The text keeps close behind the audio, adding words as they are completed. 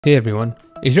Hey everyone,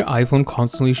 is your iPhone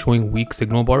constantly showing weak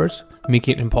signal bars,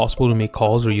 making it impossible to make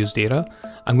calls or use data?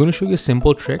 I'm going to show you a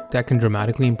simple trick that can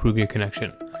dramatically improve your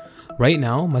connection. Right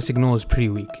now, my signal is pretty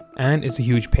weak, and it's a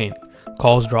huge pain.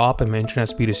 Calls drop and my internet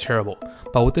speed is terrible,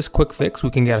 but with this quick fix, we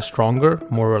can get a stronger,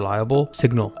 more reliable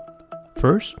signal.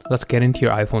 First, let's get into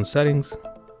your iPhone settings.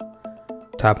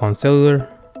 Tap on cellular.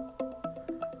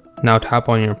 Now tap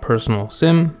on your personal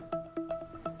SIM.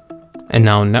 And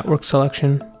now network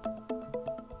selection.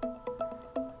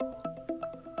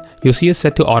 You'll see it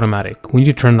set to automatic. We need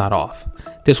to turn that off.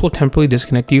 This will temporarily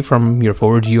disconnect you from your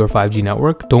 4G or 5G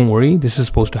network. Don't worry, this is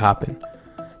supposed to happen.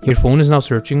 Your phone is now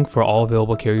searching for all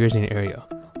available carriers in your area.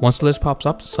 Once the list pops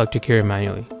up, select your carrier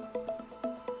manually.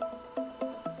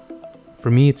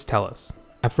 For me, it's TELUS.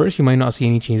 At first, you might not see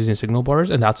any changes in signal bars,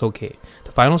 and that's okay.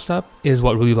 The final step is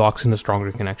what really locks in the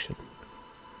stronger connection.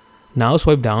 Now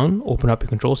swipe down, open up your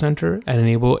control center, and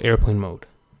enable airplane mode.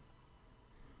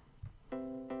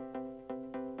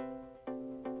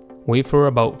 Wait for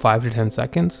about 5 to 10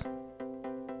 seconds.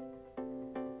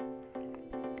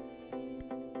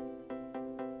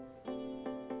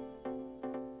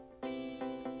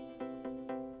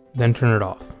 Then turn it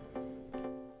off.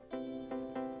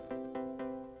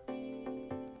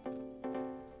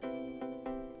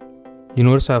 You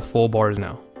notice I have full bars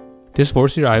now. This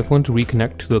forces your iPhone to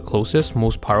reconnect to the closest,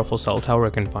 most powerful cell tower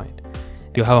it can find.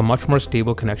 You'll have a much more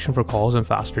stable connection for calls and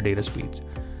faster data speeds.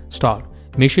 Stop.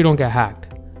 Make sure you don't get hacked.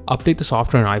 Update the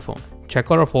software on iPhone.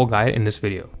 Check out our full guide in this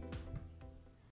video.